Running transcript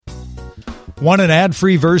Want an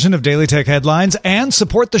ad-free version of Daily Tech Headlines and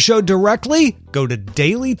support the show directly? Go to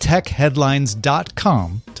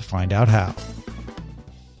dailytechheadlines.com to find out how.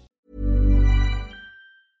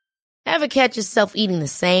 Ever catch yourself eating the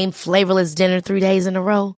same flavorless dinner 3 days in a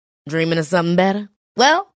row? Dreaming of something better?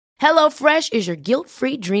 Well, HelloFresh is your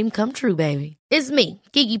guilt-free dream come true, baby. It's me,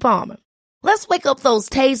 Keke Palmer. Let's wake up those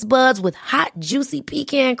taste buds with hot, juicy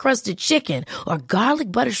pecan-crusted chicken or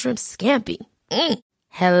garlic butter shrimp scampi.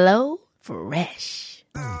 Hello Fresh.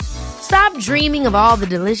 Stop dreaming of all the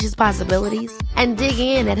delicious possibilities and dig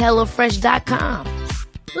in at HelloFresh.com.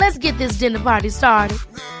 Let's get this dinner party started.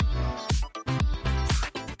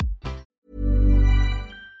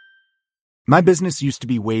 My business used to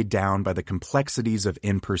be weighed down by the complexities of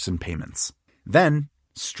in-person payments. Then,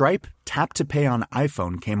 Stripe Tap to Pay on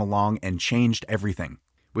iPhone came along and changed everything.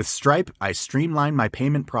 With Stripe, I streamlined my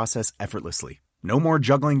payment process effortlessly. No more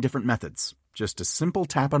juggling different methods. Just a simple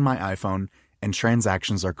tap on my iPhone and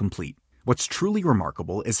transactions are complete. What's truly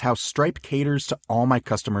remarkable is how Stripe caters to all my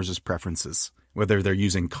customers' preferences. Whether they're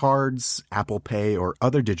using cards, Apple Pay, or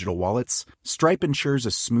other digital wallets, Stripe ensures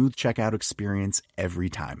a smooth checkout experience every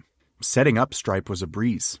time. Setting up Stripe was a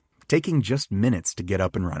breeze, taking just minutes to get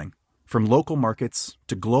up and running. From local markets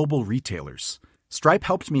to global retailers, Stripe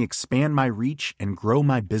helped me expand my reach and grow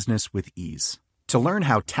my business with ease. To learn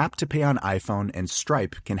how Tap to Pay on iPhone and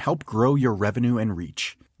Stripe can help grow your revenue and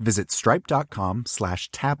reach, visit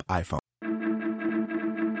stripe.com/tapiphone.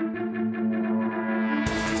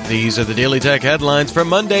 These are the Daily Tech headlines for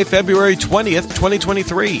Monday, February 20th,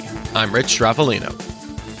 2023. I'm Rich Straffolino.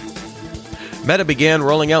 Meta began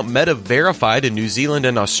rolling out Meta Verified in New Zealand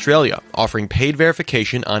and Australia, offering paid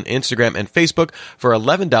verification on Instagram and Facebook for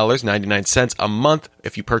 $11.99 a month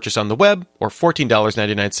if you purchase on the web, or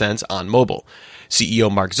 $14.99 on mobile.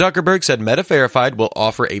 CEO Mark Zuckerberg said Meta Verified will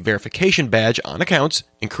offer a verification badge on accounts,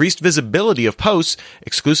 increased visibility of posts,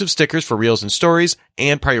 exclusive stickers for Reels and Stories,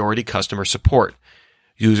 and priority customer support.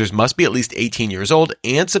 Users must be at least 18 years old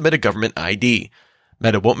and submit a government ID.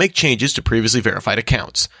 Meta won't make changes to previously verified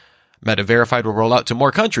accounts. Meta Verified will roll out to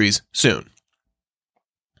more countries soon.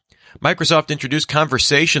 Microsoft introduced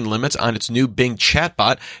conversation limits on its new Bing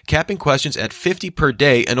chatbot, capping questions at 50 per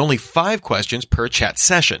day and only 5 questions per chat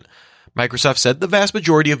session. Microsoft said the vast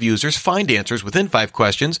majority of users find answers within 5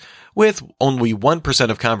 questions, with only 1%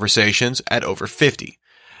 of conversations at over 50.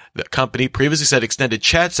 The company previously said extended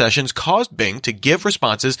chat sessions caused Bing to give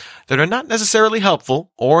responses that are not necessarily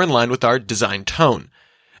helpful or in line with our design tone.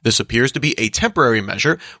 This appears to be a temporary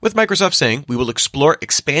measure, with Microsoft saying we will explore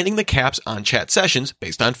expanding the caps on chat sessions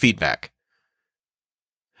based on feedback.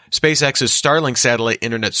 SpaceX's Starlink satellite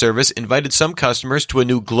internet service invited some customers to a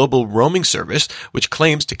new global roaming service, which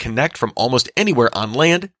claims to connect from almost anywhere on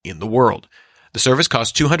land in the world. The service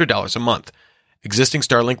costs $200 a month. Existing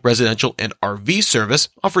Starlink residential and RV service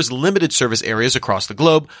offers limited service areas across the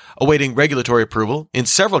globe, awaiting regulatory approval in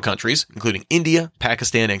several countries, including India,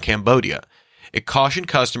 Pakistan, and Cambodia. It cautioned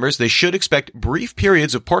customers they should expect brief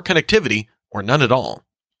periods of poor connectivity or none at all.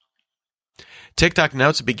 TikTok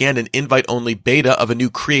announced it began an invite-only beta of a new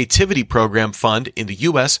creativity program fund in the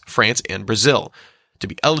US, France, and Brazil. To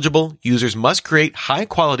be eligible, users must create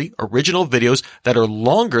high-quality, original videos that are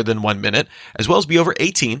longer than 1 minute, as well as be over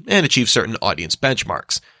 18 and achieve certain audience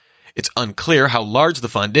benchmarks. It's unclear how large the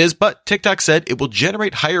fund is, but TikTok said it will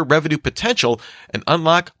generate higher revenue potential and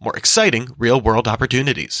unlock more exciting real-world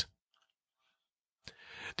opportunities.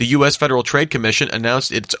 The U.S. Federal Trade Commission announced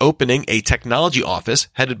it's opening a technology office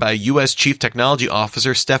headed by U.S. Chief Technology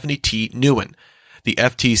Officer Stephanie T. Nguyen. The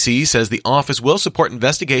FTC says the office will support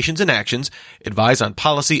investigations and actions, advise on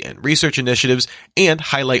policy and research initiatives, and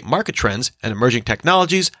highlight market trends and emerging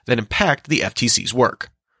technologies that impact the FTC's work.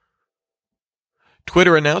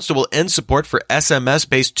 Twitter announced it will end support for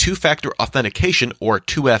SMS-based two-factor authentication, or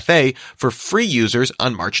 2FA, for free users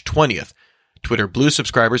on March 20th. Twitter Blue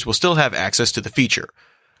subscribers will still have access to the feature.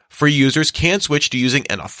 Free users can switch to using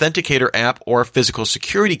an authenticator app or physical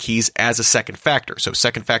security keys as a second factor, so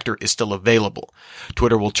second factor is still available.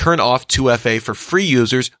 Twitter will turn off 2FA for free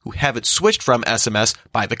users who haven't switched from SMS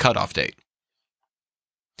by the cutoff date.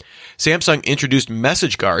 Samsung introduced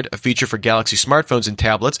Message Guard, a feature for Galaxy smartphones and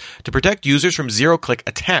tablets, to protect users from zero-click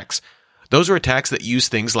attacks. Those are attacks that use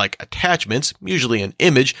things like attachments, usually an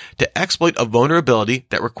image, to exploit a vulnerability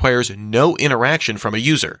that requires no interaction from a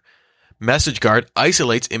user. Message Guard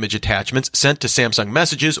isolates image attachments sent to Samsung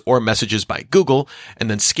Messages or Messages by Google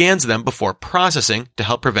and then scans them before processing to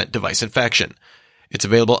help prevent device infection. It's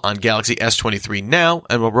available on Galaxy S23 now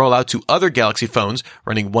and will roll out to other Galaxy phones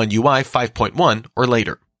running One UI 5.1 or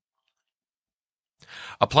later.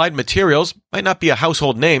 Applied Materials might not be a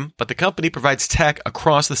household name, but the company provides tech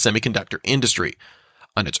across the semiconductor industry.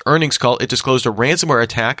 On its earnings call, it disclosed a ransomware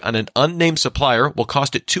attack on an unnamed supplier will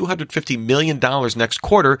cost it $250 million next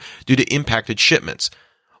quarter due to impacted shipments.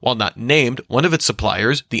 While not named, one of its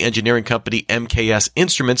suppliers, the engineering company MKS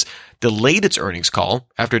Instruments, delayed its earnings call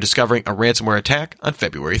after discovering a ransomware attack on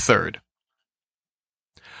February 3rd.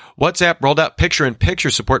 WhatsApp rolled out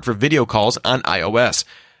picture-in-picture support for video calls on iOS.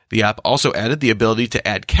 The app also added the ability to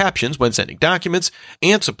add captions when sending documents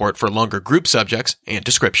and support for longer group subjects and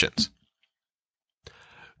descriptions.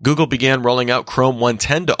 Google began rolling out Chrome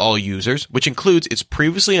 110 to all users, which includes its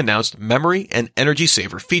previously announced memory and energy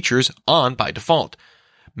saver features on by default.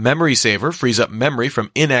 Memory Saver frees up memory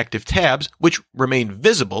from inactive tabs, which remain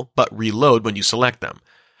visible but reload when you select them.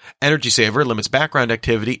 Energy Saver limits background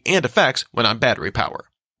activity and effects when on battery power.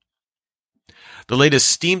 The latest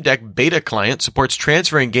Steam Deck beta client supports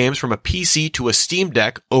transferring games from a PC to a Steam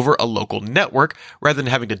Deck over a local network rather than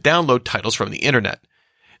having to download titles from the internet.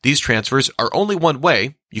 These transfers are only one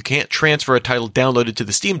way. You can't transfer a title downloaded to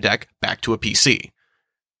the Steam Deck back to a PC.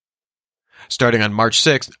 Starting on March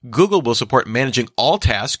 6th, Google will support managing all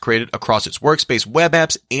tasks created across its Workspace web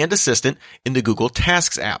apps and Assistant in the Google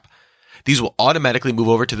Tasks app. These will automatically move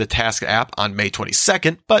over to the Tasks app on May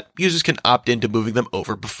 22nd, but users can opt into moving them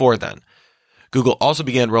over before then. Google also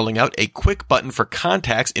began rolling out a quick button for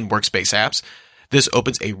contacts in Workspace apps. This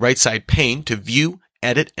opens a right-side pane to view,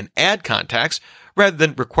 edit, and add contacts rather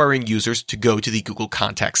than requiring users to go to the Google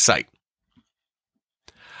Contacts site.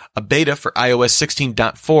 A beta for iOS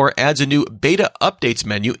 16.4 adds a new Beta Updates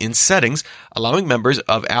menu in Settings, allowing members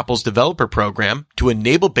of Apple's developer program to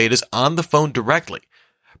enable betas on the phone directly.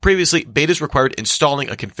 Previously, betas required installing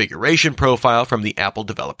a configuration profile from the Apple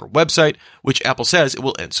developer website, which Apple says it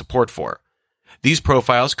will end support for. These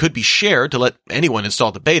profiles could be shared to let anyone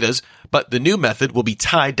install the betas, but the new method will be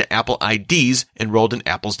tied to Apple IDs enrolled in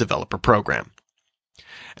Apple's developer program.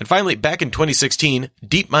 And finally, back in 2016,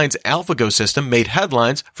 DeepMind's AlphaGo system made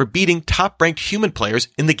headlines for beating top-ranked human players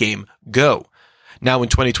in the game Go. Now in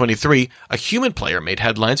 2023, a human player made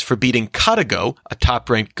headlines for beating KataGo, a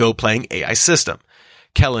top-ranked Go-playing AI system.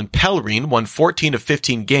 Kellen Pellerine won 14 of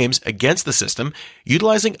 15 games against the system,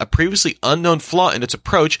 utilizing a previously unknown flaw in its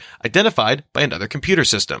approach identified by another computer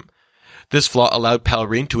system. This flaw allowed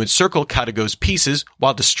Pellerine to encircle KataGo's pieces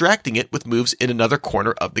while distracting it with moves in another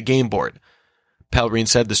corner of the game board. Pellerine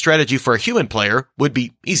said the strategy for a human player would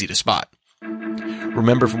be easy to spot.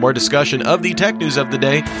 Remember, for more discussion of the tech news of the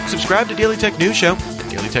day, subscribe to Daily Tech News Show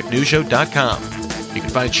at dailytechnewsshow.com. You can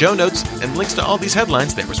find show notes and links to all these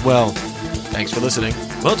headlines there as well. Thanks for listening.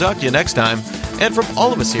 We'll talk to you next time. And from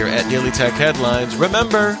all of us here at Daily Tech Headlines,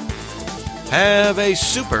 remember, have a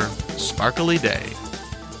super sparkly day.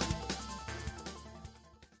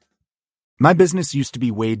 My business used to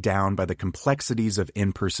be weighed down by the complexities of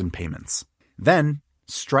in-person payments. Then,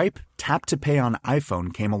 Stripe Tap to Pay on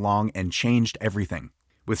iPhone came along and changed everything.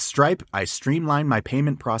 With Stripe, I streamlined my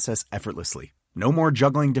payment process effortlessly. No more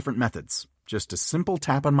juggling different methods. Just a simple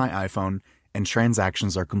tap on my iPhone and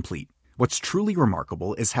transactions are complete. What's truly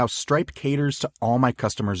remarkable is how Stripe caters to all my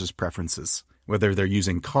customers' preferences. Whether they're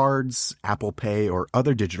using cards, Apple Pay, or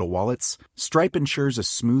other digital wallets, Stripe ensures a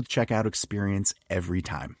smooth checkout experience every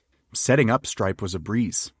time. Setting up Stripe was a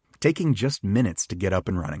breeze, taking just minutes to get up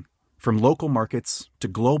and running. From local markets to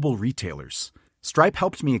global retailers, Stripe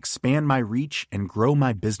helped me expand my reach and grow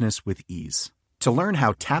my business with ease. To learn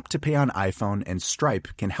how Tap to Pay on iPhone and Stripe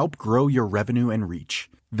can help grow your revenue and reach,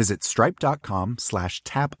 visit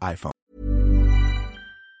stripe.com/tapiphone.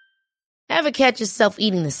 Ever catch yourself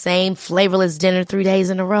eating the same flavorless dinner 3 days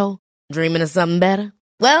in a row? Dreaming of something better?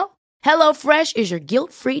 Well, HelloFresh is your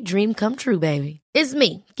guilt-free dream come true, baby. It's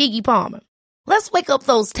me, Keke Palmer. Let's wake up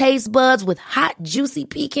those taste buds with hot, juicy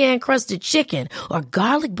pecan-crusted chicken or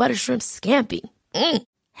garlic butter shrimp scampi.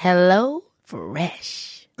 Hello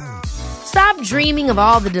Fresh. Stop dreaming of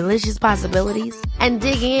all the delicious possibilities and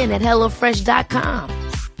dig in at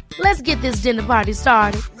HelloFresh.com. Let's get this dinner party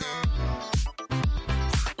started.